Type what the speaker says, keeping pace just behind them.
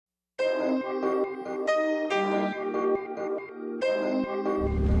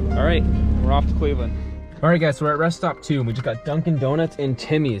All right, we're off to Cleveland. All right, guys, so we're at rest stop 2, and we just got Dunkin' Donuts and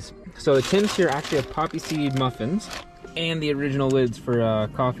Timmy's. So the Tim's here actually have poppy seed muffins and the original lids for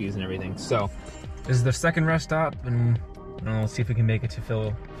coffees and everything. So this is the second rest stop, and we'll see if we can make it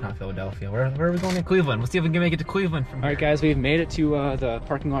to not Philadelphia. Where are we going in Cleveland? We'll see if we can make it to Cleveland from here. All right, guys, we've made it to the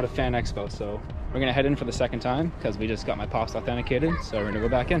parking lot of Fan Expo. So we're gonna head in for the second time because we just got my pops authenticated. So we're gonna go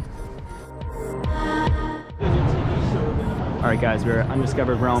back in. All right, guys, we're at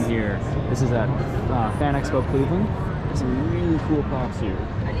Undiscovered Realm here. This is at Fan Expo Cleveland. There's some really cool pops here.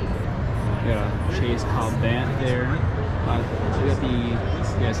 We got a Chase Cobb Bant there. We got you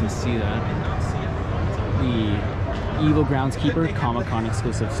guys can see that. The Evil Groundskeeper Comic-Con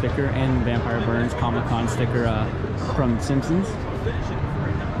exclusive sticker and Vampire Burns Comic-Con sticker from Simpsons.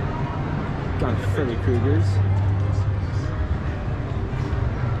 Got Freddy Krueger's.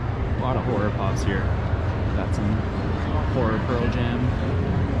 A lot of horror pops here. Got some Horror Pearl Jam.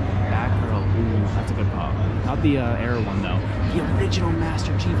 Batgirl. Ooh, that's a good pop. Not the Air one though. The original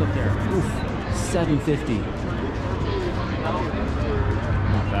Master Chief up there. Oof. $7.50.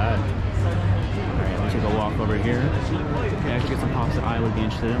 Not bad. Alright, let's take a walk over here. We actually get some pops that I would be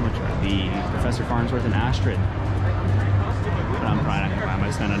interested in, which are the Professor Farnsworth and Astrid. But I'm probably not gonna buy them.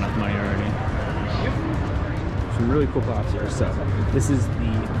 I spent enough money already. Some really cool pops here. So this is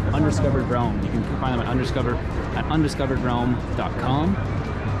the Undiscovered Realm. You can find them at undiscoveredrealm.com.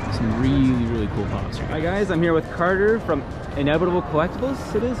 Some really cool pops here. Hi guys, I'm here with Carter from Inevitable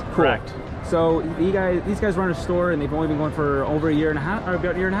Collectibles. It is cool. Correct. So these guys run a store and they've only been going for over a year and a half, or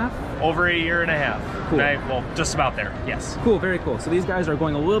about a year and a half? Over a year and a half. Cool. Well, just about there, yes. Cool, very cool. So these guys are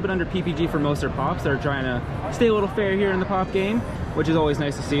going a little bit under PPG for most of their pops. They're trying to stay a little fair here in the pop game, which is always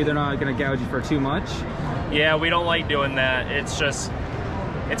nice to see. They're not gonna gouge you for too much. Yeah, we don't like doing that. It's just,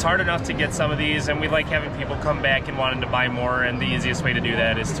 it's hard enough to get some of these, and we like having people come back and wanting to buy more, and the easiest way to do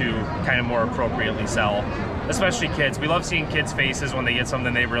that is to kind of more appropriately sell, especially kids. We love seeing kids' faces when they get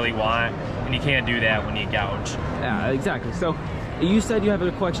something they really want, and you can't do that when you gouge. Yeah, exactly. So you said you have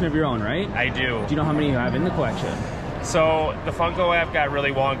a collection of your own, right? I do. Do you know how many you have in the collection? So the Funko app got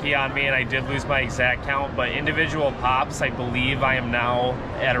really wonky on me, and I did lose my exact count, but individual pops, I believe I am now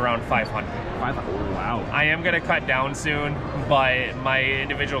at around 500. Oh, wow. I am going to cut down soon, but my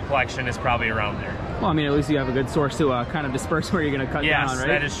individual collection is probably around there. Well, I mean, at least you have a good source to kind of disperse where you're going to cut down, right? Yes,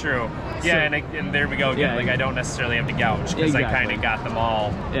 that is true. Yeah, so, and there we go again. Yeah, like, I don't necessarily have to gouge, because I kind of got them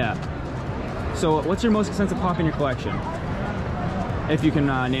all. Yeah. So what's your most expensive pop in your collection? If you can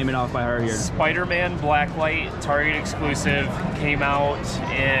name it off by heart here. Spider-Man Blacklight, Target exclusive, came out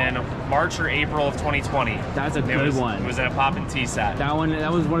in March or April of 2020. That's a good one. It was in a pop and tea set. That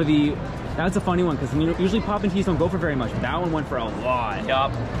was one of the, that's a funny one, because usually pop and teas don't go for very much, but that one went for a lot.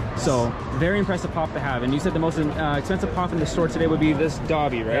 Yup. So, very impressive pop to have. And you said the most expensive pop in the store today would be this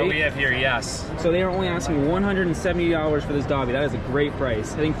Dobby, right? Yeah, we have here, yes. So they are only asking $170 for this Dobby. That is a great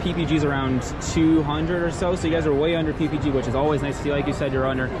price. I think PPG's around 200 or so, so you guys are way under PPG, which is always nice to see. Like you said,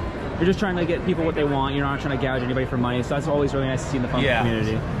 you're just trying to get people what they want. You're not trying to gouge anybody for money, so that's always really nice to see in the Funko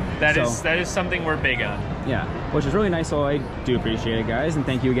community. That is something we're big on. Yeah, which is really nice, so I do appreciate it, guys, and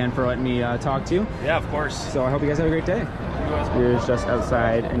thank you again for letting me talk to you. Yeah, of course. So I hope you guys have a great day. Here's just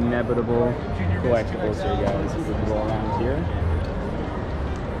outside Inevitable Collectibles here, guys. You can go around here.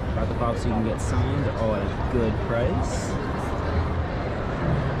 Got the pops so you can get signed, all at a good price.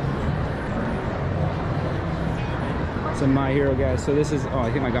 So My Hero, guys. So this is, oh,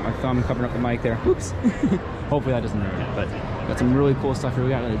 I think I got my thumb covering up the mic there. Oops. Hopefully that doesn't hurt it, but got some really cool stuff here. We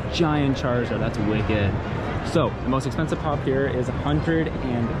got a giant Charizard, that's wicked. So the most expensive pop here is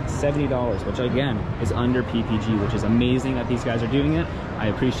 $170, which again is under PPG, which is amazing that these guys are doing it. I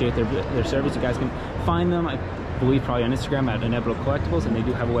appreciate their service. You guys can find them, I believe, probably on Instagram at Inevitable Collectibles, and they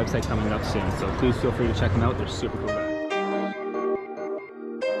do have a website coming up soon. So please feel free to check them out. They're super cool guys.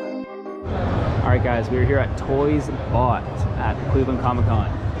 All right, guys, we're here at Toys Bought at Cleveland Comic-Con.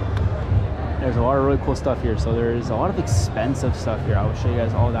 There's a lot of really cool stuff here. So there's a lot of expensive stuff here. I will show you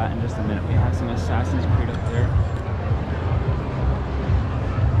guys all that in just a minute. We have some Assassin's Creed up there.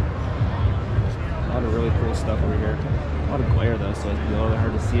 A lot of really cool stuff over here. A lot of glare though, so it's a little bit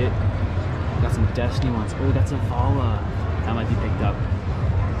hard to see it. Got some Destiny ones. Oh, that's a Vala. That might be picked up.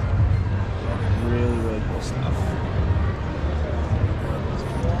 Really cool stuff.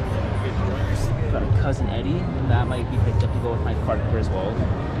 Got a Cousin Eddie. That might be picked up to go with my card here as well.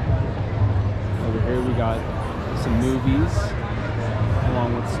 Over here we got some movies,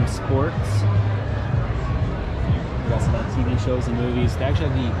 along with some sports. We got some TV shows and movies. They actually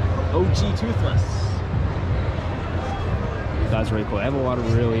have the OG Toothless. That's really cool. I have a lot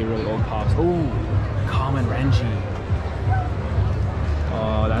of really, really old pops. Oh, common Renji.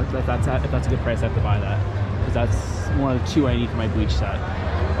 Oh, that's a good price. I have to buy that because that's one of the 2 I need for my bleach set.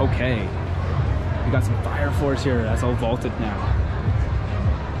 Okay, we got some Fire Force here. That's all vaulted now.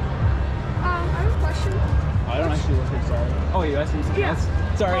 I have a question. I don't actually look here, sorry. Oh, you asked me something else?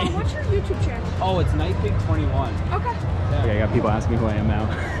 Sorry. What's your YouTube channel? Oh, it's Nightbig21. Okay. Yeah. Okay, I got people asking me who I am now.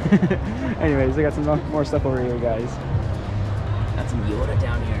 Anyways, I got some more stuff over here, guys. Got some Yoda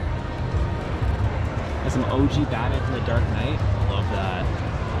down here. Got some OG Batman from the Dark Knight. Love that.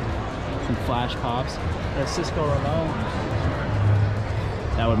 Some Flash Pops. Got Cisco Ramon.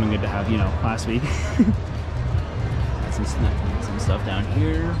 That would have been good to have, you know, last week. Got some stuff down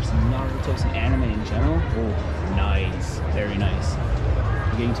here. Some Naruto, some anime in general. Oh, nice. Very nice.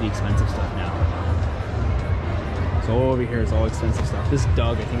 I'm getting to the expensive stuff now. So over here is all expensive stuff. This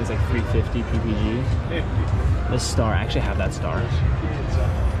Doug, I think, is like 350 PPG. This star, I actually have that star.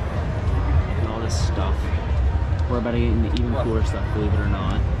 And all this stuff. We're about to get into even cooler stuff, believe it or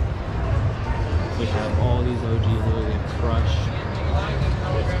not. We have all these OG, literally Crush.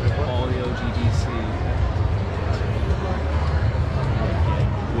 All the OG DC.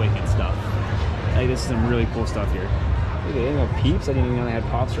 Wicked stuff. Like, this is some really cool stuff here. Look at it, Peeps. I didn't even know they had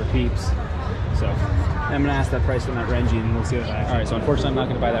pops for Peeps. So I'm gonna ask that price on that Renji and we'll see what happens. Alright, so unfortunately I'm not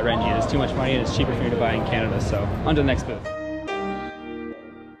gonna buy that Renji. It's too much money and it's cheaper for me to buy in Canada. So on to the next booth.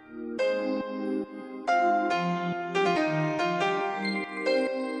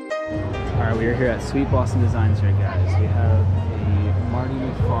 Alright, we are here at Sweet Blossom Designs here, guys. We have a Marty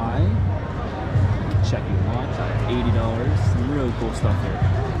McFly. Checking watch at $80. Some really cool stuff here.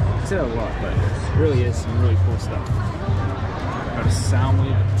 I said a lot, but it really is some really cool stuff. Got a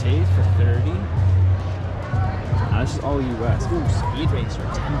Soundwave Taste for $30. This is all US. Ooh, Speed Racer,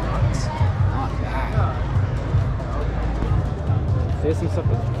 $10. Not bad. There's some stuff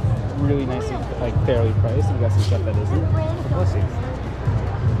that's really nicely, like, fairly priced, and we got some stuff that isn't. Let's see.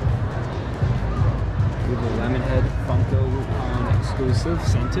 We have a Lemonhead Funko exclusive,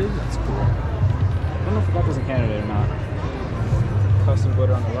 scented. That's cool. I don't know if we got those in Canada or not. Custom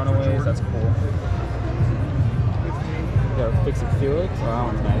glitter on the Runaways. That's cool. We got a Fix It Felix. Oh, that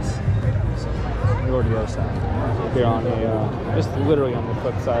one's nice. So, we go to the other side. Here on a, just literally on the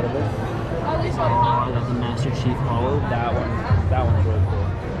flip side of it. I got the Master Chief Hollow. That one's really cool.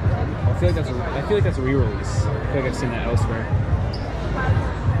 I feel like that's a re-release. I feel like I've seen that elsewhere.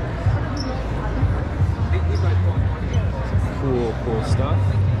 Cool stuff.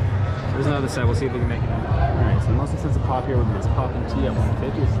 There's another side. We'll see if we can make it out. Alright, so the most expensive pop here would be this Pop and T at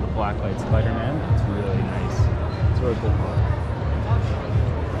 150. This is the Blacklight Spider-Man. It's really nice. It's a really cool pop.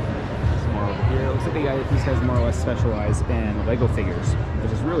 Some more over here. It looks like these guys more or less specialize in Lego figures,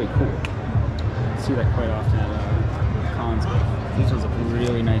 which is really cool. I see that quite often at cons, but these ones look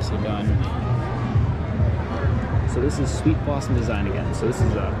really nicely done. So this is Sweet Blossom Design again. So this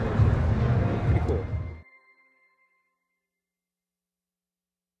is pretty cool.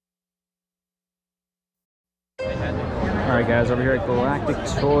 Alright guys, over here at Galactic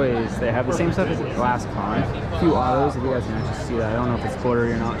Toys, they have the same stuff as at last con. A few autos, if you guys can actually see that. I don't know if it's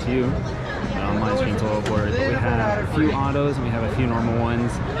blurry or not to you. My screen's a little blurry, but we have a few autos and we have a few normal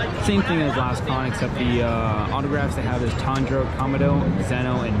ones. Same thing as last con, except the autographs they have is Tundra, Komodo,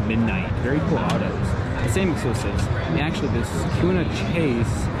 Zeno, and Midnight. Very cool autos. The same exclusives. And actually, this Kuna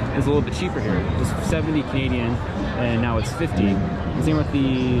Chase is a little bit cheaper here. It was 70 Canadian, and now it's 50. And same with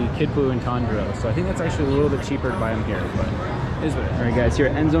the Kid Blue and Tundra. So I think that's actually a little bit cheaper to buy them here, but it is what it is. Alright guys, here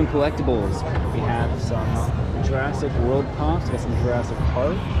at End Zone Collectibles, we have some Jurassic World Pops. We got some Jurassic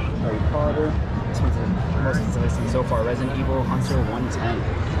Park, Marauder. This one's the most expensive I've seen so far. Resident Evil Hunter 110.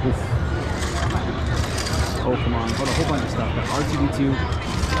 Oof. Pokemon, got a whole bunch of stuff. Got R2D2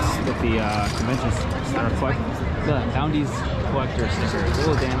 with the convention star the Bounties collector sticker. It's a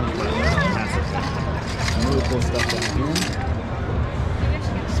little damaged, but massive. Some really cool stuff down here.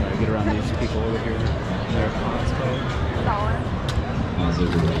 Sorry, get around these people over here. They're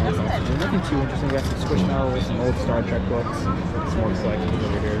nothing too interesting. We got some Squishmallows, some old Star Trek books, some more collections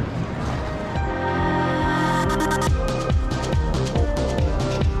over here.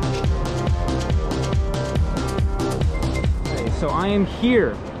 So I am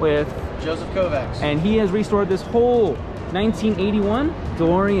here with Joseph Kovacs, and he has restored this whole 1981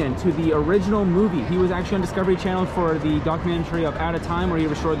 DeLorean to the original movie. He was actually on Discovery Channel for the documentary of At a Time, where he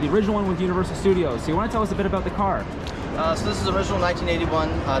restored the original one with Universal Studios. So you want to tell us a bit about the car? So this is the original 1981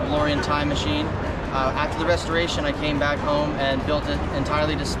 DeLorean time machine. After the restoration, I came back home and built it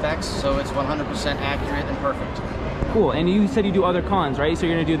entirely to specs, so it's 100% accurate and perfect. Cool. And you said you do other cons, right? So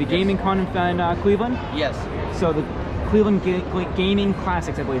you're going to do the gaming con in Cleveland? Yes. So the Cleveland Gaming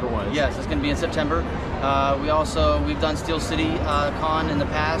Classics, I believe it was. Yes, it's going to be in September. We've done Steel City Con in the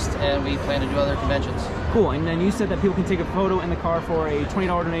past, and we plan to do other conventions. Cool, and then you said that people can take a photo in the car for a $20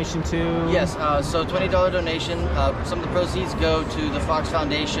 donation too? Yes, so $20 donation. Some of the proceeds go to the Fox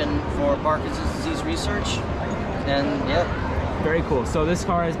Foundation for Parkinson's disease research, and yeah. Very cool. So this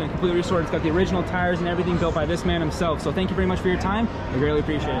car has been completely restored. It's got the original tires and everything built by this man himself. So thank you very much for your time. I greatly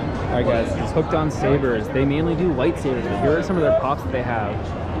appreciate it. All right, guys, it's Hooked on Sabers. They mainly do lightsabers, but here are some of their pops that they have.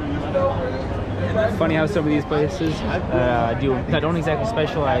 Funny how some of these places that don't exactly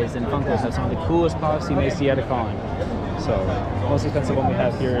specialize in Funkos have some of the coolest pops you may see at a con. So the most expensive one we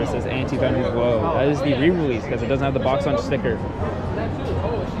have here is this Anti-Venom Glow. That is the re-release because it doesn't have the box on sticker.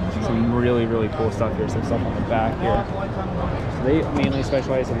 Some really, really cool stuff here. Some stuff on the back here. So they mainly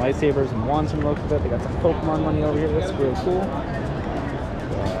specialize in lightsabers and wands from the look of it. They got some Pokemon money over here. That's really cool.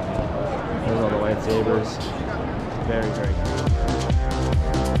 There's all the lightsabers. Very, very cool.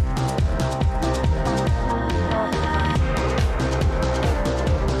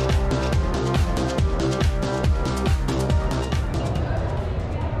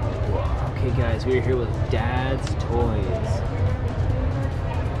 Okay guys, we're here with Dad's Toys.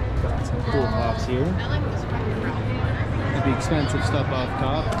 Got some cool pops here. The expensive stuff off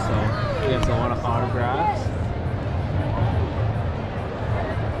top, so we have a lot of autographs.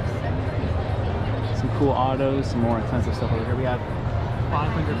 Some cool autos, some more expensive stuff over here. We have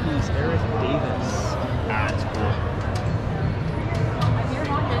 500-piece Eric Davis. That's cool.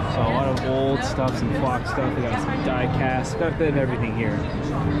 So a lot of old stuff, some flock stuff. We got some die casts, got a bit of everything here.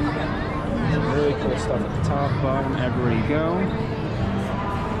 Some really cool stuff at the top, bottom, everywhere you go.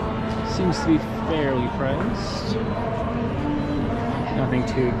 Seems to be fairly priced. Nothing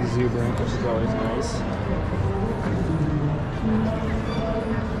too exuberant, which is always nice.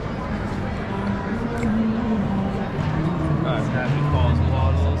 Happy Falls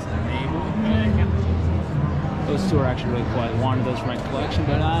Waddles and Mabel. Those two are actually really cool. I wanted those for my collection,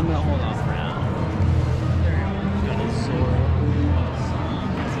 but I'm gonna hold off for now. Got a Zora.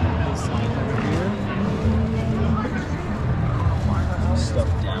 Stuff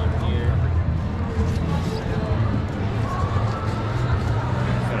down here.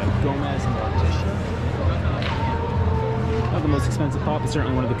 Got a Gomez and Morticia. Not the most expensive pop, but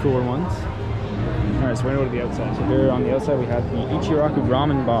certainly one of the cooler ones. Alright, so we're gonna go to the outside. So here on the outside we have the Ichiraku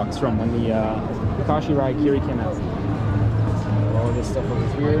ramen box from when the Kakashi Rai Kiri came out. All of this stuff over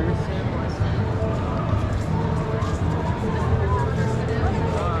here.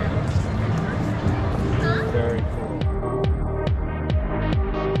 Very cool.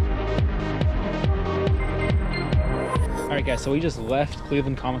 Alright guys, so we just left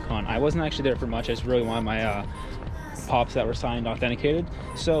Cleveland Comic-Con. I wasn't actually there for much. I just really wanted my pops that were signed authenticated,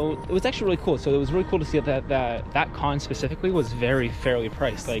 so it was actually really cool. So it was really cool to see that con specifically was very fairly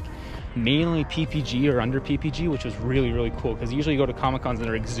priced, like mainly PPG or under PPG, which was really, really cool because usually you go to Comic-Cons that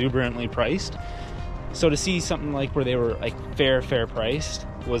are exuberantly priced. So to see something like where they were like fair priced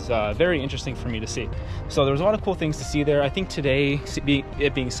was very interesting for me to see. So there was a lot of cool things to see there. I think today,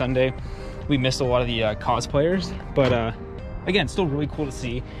 it being Sunday, we missed a lot of the cosplayers, but again, still really cool to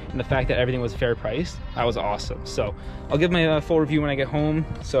see, and the fact that everything was fair priced, that was awesome. So I'll give my full review when I get home,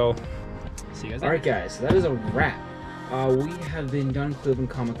 so see you guys later. All right guys, so that is a wrap. We have been done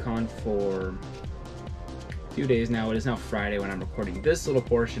Cleveland Comic-Con for a few days now. It is now Friday when I'm recording this little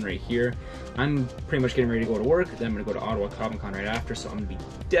portion right here. I'm pretty much getting ready to go to work, then I'm gonna go to Ottawa Comic-Con right after, so I'm gonna be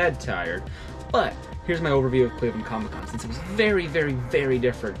dead tired. But here's my overview of Cleveland Comic-Con, since it was very, very, very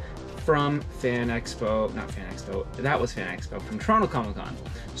different from Fan Expo, not Fan Expo, that was Fan Expo, from Toronto Comic-Con.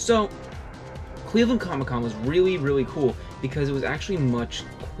 So Cleveland Comic-Con was really, really cool because it was actually much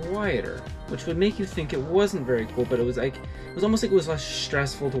quieter, which would make you think it wasn't very cool, but it was almost like it was less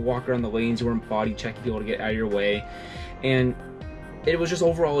stressful to walk around the lanes. You weren't body checking people to get out of your way, and it was just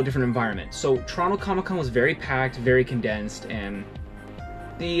overall a different environment. So Toronto Comic-Con was very packed, very condensed, and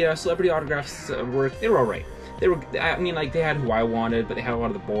the celebrity autographs they were alright. I mean, like, they had who I wanted, but they had a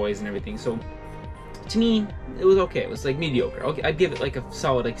lot of the boys and everything, so to me, it was okay. It was like mediocre. Okay, I'd give it like a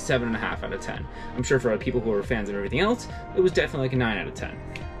solid like 7.5 out of 10. I'm sure for people who are fans of everything else, it was definitely like a 9 out of 10.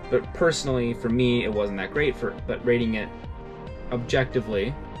 But personally, for me, it wasn't that great. But rating it objectively,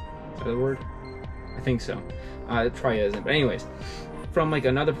 is that the word? I think so. It probably isn't. But anyways, from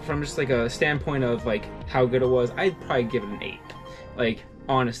just like a standpoint of like how good it was, I'd probably give it an 8. Like,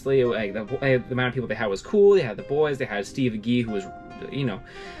 honestly, like the amount of people they had was cool. They had the boys. They had Steve Agee, who was, you know,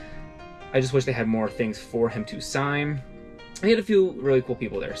 I just wish they had more things for him to sign. They had a few really cool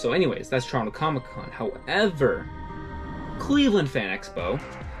people there. So anyways, that's Toronto Comic-Con. However, Cleveland Fan Expo,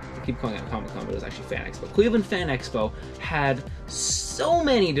 keep calling it Comic-Con, but it was actually Fan Expo. Cleveland Fan Expo had so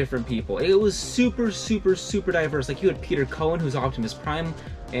many different people. It was super diverse. Like, you had Peter Cohen, who's Optimus Prime,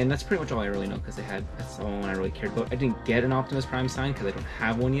 and that's pretty much all I really know, because that's the only one I really cared about. I didn't get an Optimus Prime sign because I don't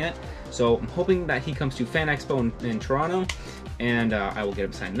have one yet, so I'm hoping that he comes to Fan Expo in Toronto, and I will get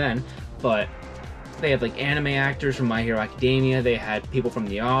him signed then. But they had like anime actors from My Hero Academia. They had people from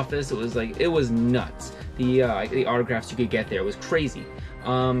The Office. It was nuts. The autographs you could get there was crazy.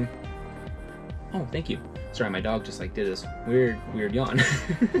 Oh, thank you. Sorry, my dog just like did this weird yawn.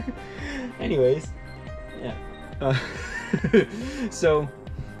 Anyways, yeah. So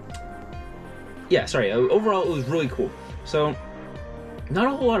yeah, sorry. Overall, it was really cool. So not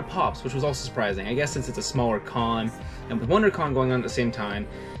a whole lot of pops, which was also surprising. I guess since it's a smaller con, and with WonderCon going on at the same time,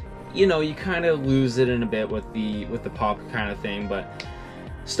 you know, you kind of lose it in a bit with the pop kind of thing, but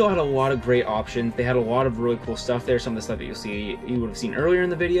still had a lot of great options. They had a lot of really cool stuff there. Some of the stuff that you would have seen earlier in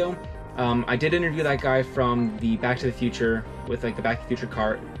the video. I did interview that guy from the Back to the Future with like the Back to the Future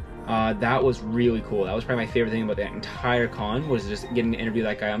cart. That was really cool. That was probably my favorite thing about that entire con, was just getting to interview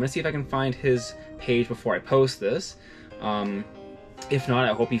that guy. I'm gonna see if I can find his page before I post this. If not,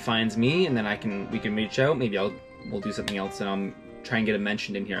 I hope he finds me, and then we can reach out. Maybe we'll do something else, and I'll try and get it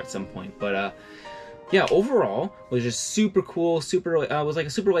mentioned in here at some point. But yeah, overall was just super cool. Was like a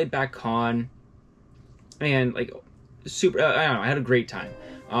super laid back con, and like super. I don't know. I had a great time.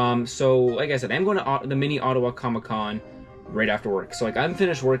 So like I said, I'm going to the mini Ottawa Comic-Con right after work. So like I'm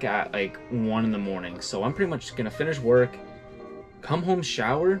finished work at like 1 in the morning. So I'm pretty much gonna finish work, come home,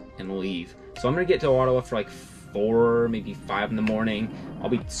 shower, and leave. So I'm gonna get to Ottawa for like 4, maybe 5 in the morning. I'll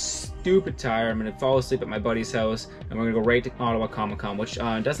be stupid tired. I'm gonna fall asleep at my buddy's house, and we're gonna go right to Ottawa Comic-Con, which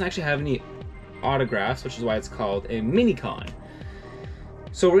doesn't actually have any autographs, which is why it's called a mini con.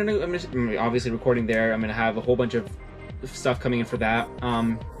 So I'm just obviously recording there. I'm gonna have a whole bunch of stuff coming in for that.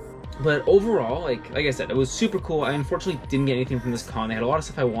 But overall, like I said, it was super cool. I unfortunately didn't get anything from this con. They had a lot of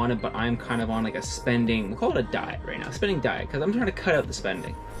stuff I wanted, but I'm kind of on like a spending, we'll call it a diet right now, spending diet, because I'm trying to cut out the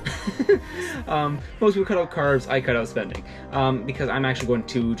spending. Most people cut out carbs, I cut out spending, because I'm actually going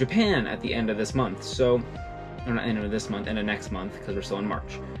to Japan at the end of this month. So, or not end of this month, end of next month, because we're still in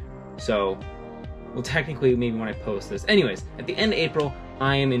March. So, well, technically, maybe when I post this. Anyways, at the end of April,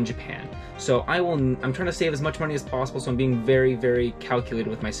 I am in Japan. So I'm trying to save as much money as possible, so I'm being very calculated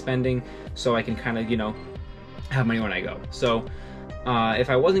with my spending, so I can kind of, you know, have money when I go. So, if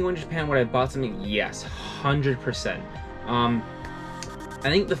I wasn't going to Japan, would I have bought something? Yes, 100%. I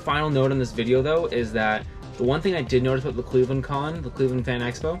think the final note on this video, though, is that the one thing I did notice about the Cleveland Con, the Cleveland Fan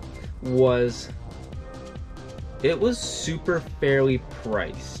Expo, was it was super fairly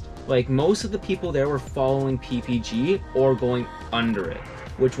priced. Like, most of the people there were following PPG or going under it,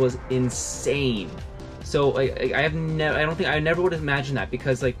 which was insane. So like, I never would have imagined that,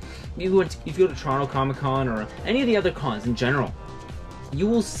 because like if you go to Toronto Comic-Con or any of the other cons in general, you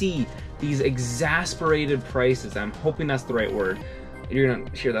will see these exasperated prices. I'm hoping that's the right word. You're gonna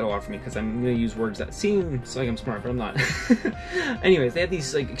hear that a lot from me, because I'm gonna use words that seem like I'm smart, but I'm not. Anyways, they have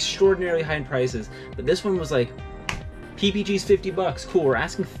these like extraordinarily high prices, but this one was like, PPG's $50. Cool, we're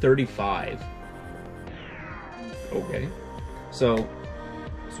asking $35. Okay. So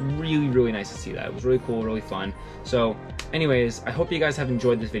it's really nice to see that. It was really cool, really fun. So anyways, I hope you guys have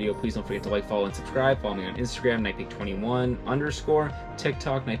enjoyed this video. Please don't forget to like, follow, and subscribe. Follow me on Instagram, nightpig21_,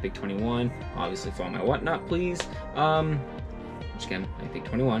 TikTok, nightpig21. Obviously follow my whatnot, please. Which again,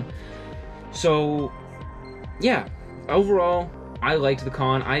 nightpig21. So yeah, overall, I liked the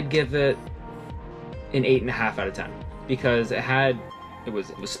con. I'd give it an 8.5 out of 10. Because it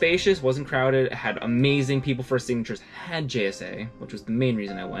was spacious, wasn't crowded, it had amazing people for signatures, had JSA, which was the main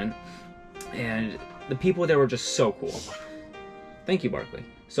reason I went, and the people there were just so cool. Thank you, Barkley.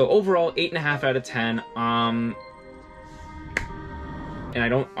 So overall, 8.5 out of 10. And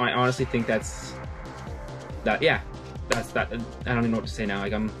I honestly think that's that. Yeah, that's that. I don't even know what to say now.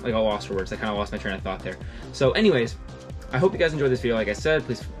 Like I'm like all lost for words. I kind of lost my train of thought there. So anyways, I hope you guys enjoyed this video. Like I said,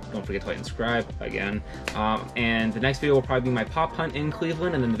 please don't forget to like and subscribe again. And the next video will probably be my pop hunt in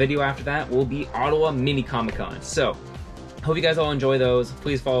Cleveland, and then the video after that will be Ottawa Mini Comic-Con. So, hope you guys all enjoy those.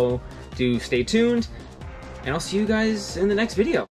 Please follow to stay tuned, and I'll see you guys in the next video.